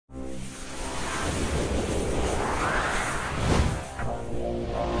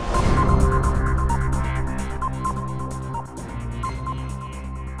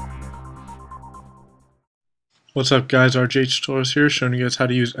What's up guys, RGH here, showing you guys how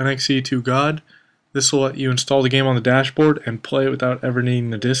to use NXE2GOD. This will let you install the game on the dashboard and play it without ever needing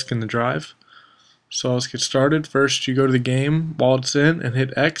the disk in the drive. So let's get started. First you go to the game while it's in and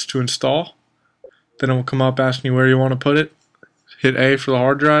hit X to install. Then it will come up asking you where you want to put it. Hit A for the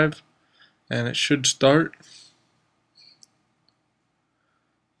hard drive and it should start.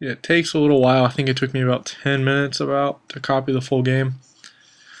 Yeah, it takes a little while. I think it took me about 10 minutes to copy the full game.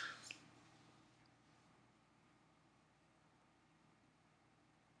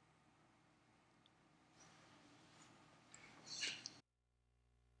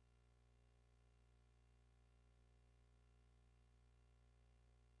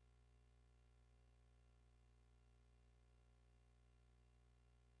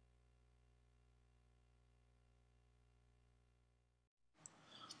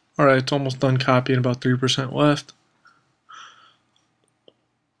 Alright, it's almost done copying, about 3% left.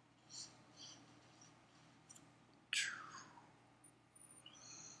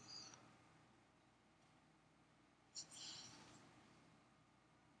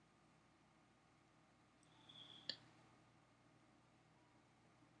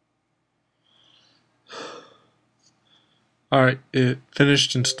 Alright, it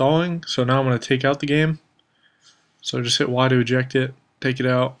finished installing, so now I'm going to take out the game. So just hit Y to eject it, take it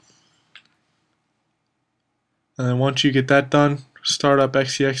out. And then once you get that done, start up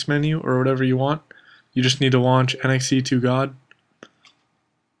XEX menu or whatever you want. You just need to launch NXE2GOD.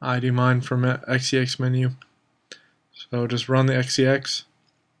 I do mine from XEX menu. So just run the XEX.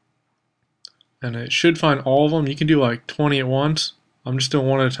 And it should find all of them. You can do like 20 at once. I'm just doing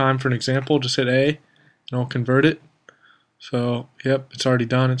one at a time for an example. Just hit A and it'll convert it. So, yep, it's already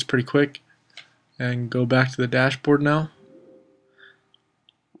done. It's pretty quick. And go back to the dashboard now.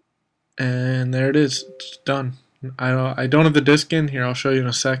 And there it is. It's done. I don't have the disk in here. I'll show you in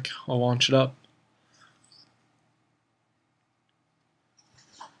a sec. I'll launch it up.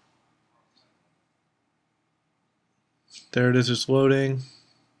 There it is. It's loading.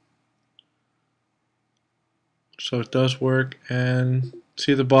 So it does work. And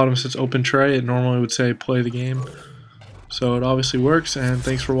see at the bottom it says open tray. It normally would say play the game. So it obviously works. And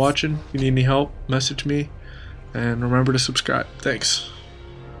thanks for watching. If you need any help, message me. And remember to subscribe. Thanks.